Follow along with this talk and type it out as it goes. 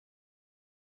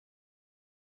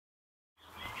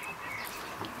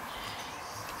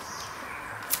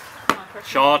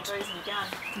Shot.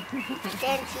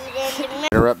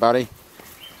 You're up, buddy.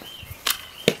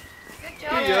 Good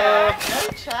job. Yeah.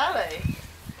 Go, Charlie.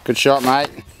 Good shot, mate.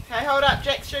 Okay, hold up.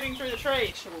 Jack's shooting through the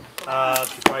trees.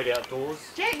 The great outdoors.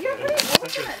 Jack, you're really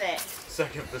awesome at that.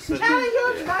 Sick of the city. Charlie,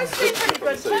 you're mostly pretty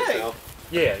good too.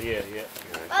 Yeah.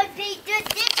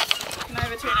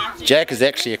 Jack is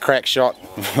actually a crack shot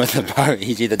with the bow.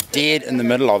 He's either dead in the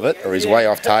middle of it or he's way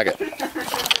off target.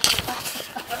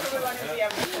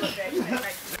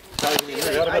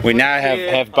 We now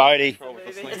have Bodie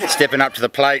stepping up to the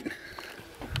plate.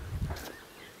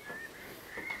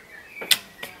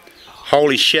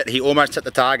 Holy shit, he almost hit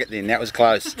the target then. That was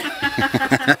close.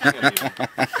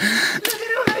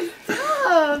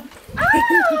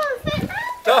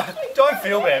 Don't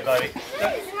feel bad, buddy.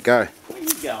 Go.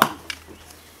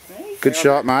 Good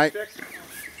shot, mate.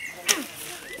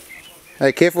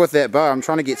 Hey, careful with that bow. I'm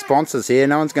trying to get sponsors here.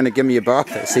 No one's going to give me a bow.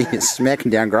 I see you smacking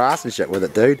down grass and shit with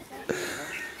it, dude.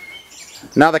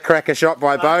 Another cracker shot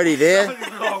by Bodie there.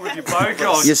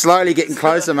 You're slowly getting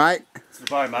closer, mate. It's the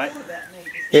bow, mate.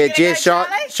 Yeah, Jess, show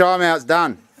him how it's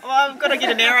done. Well, I've got to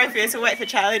get an arrow first. We'll wait for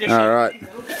Charlie to shoot. Alright.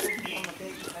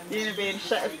 You're going to be in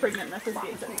shit if pregnant missus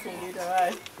gets it before you do,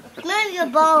 eh? Move your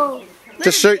bow.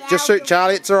 Just shoot,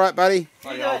 Charlie. It's alright, buddy.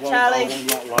 You do it, Charlie.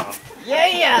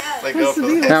 Yeah.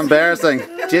 How embarrassing.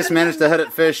 Jess managed to hit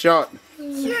it first shot.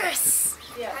 Yes.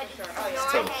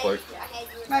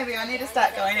 Maybe I need to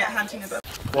start going out hunting a bit.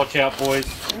 Watch out, boys.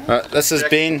 This is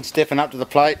Ben stepping up to the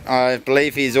plate. I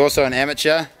believe he's also an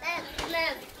amateur.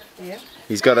 Yeah.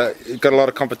 He's got a lot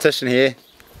of competition here.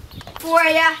 For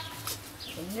ya.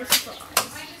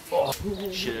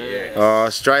 Oh,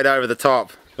 straight over the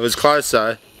top. It was close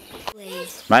though.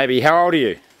 Please. Maybe. How old are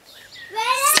you?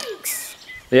 6.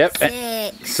 Yep.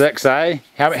 6. 6, eh?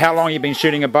 How long have you been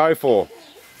shooting a bow for?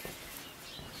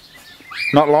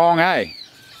 Not long, eh?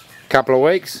 Couple of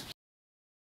weeks?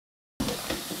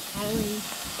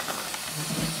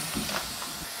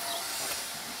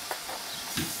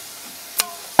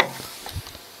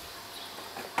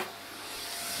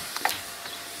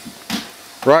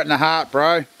 Right in the heart,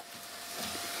 bro.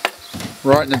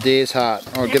 Right in the deer's heart.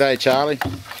 Oh, g'day, Charlie.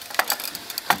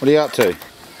 What are you up to?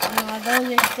 Oh,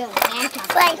 those are still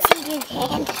handcuffs. Once he did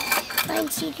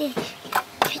once he did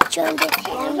picture on the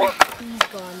camera. He's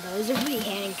gone. Those are pretty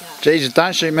handcuffs. Jesus,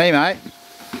 don't shoot me, mate.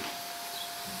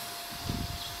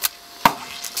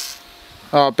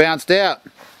 Oh, it bounced out.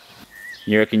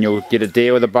 You reckon you'll get a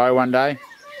deer with a bow one day?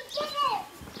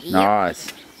 Yep.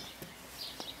 Nice.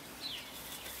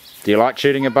 Do you like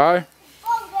shooting a bow?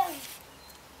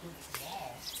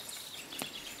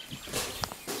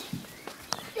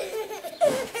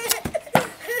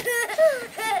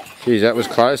 Geez, that was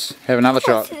close. Have another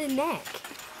shot. To the neck.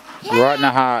 Right in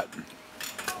the heart.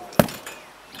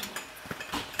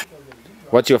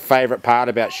 What's your favourite part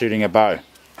about shooting a bow?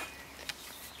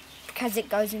 Because it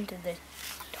goes into the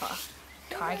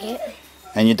target.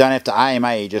 And you don't have to aim,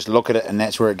 eh? You just look at it and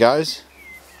that's where it goes.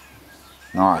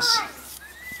 Nice.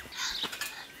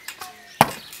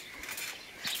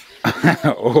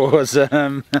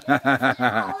 Awesome.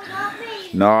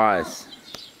 Nice.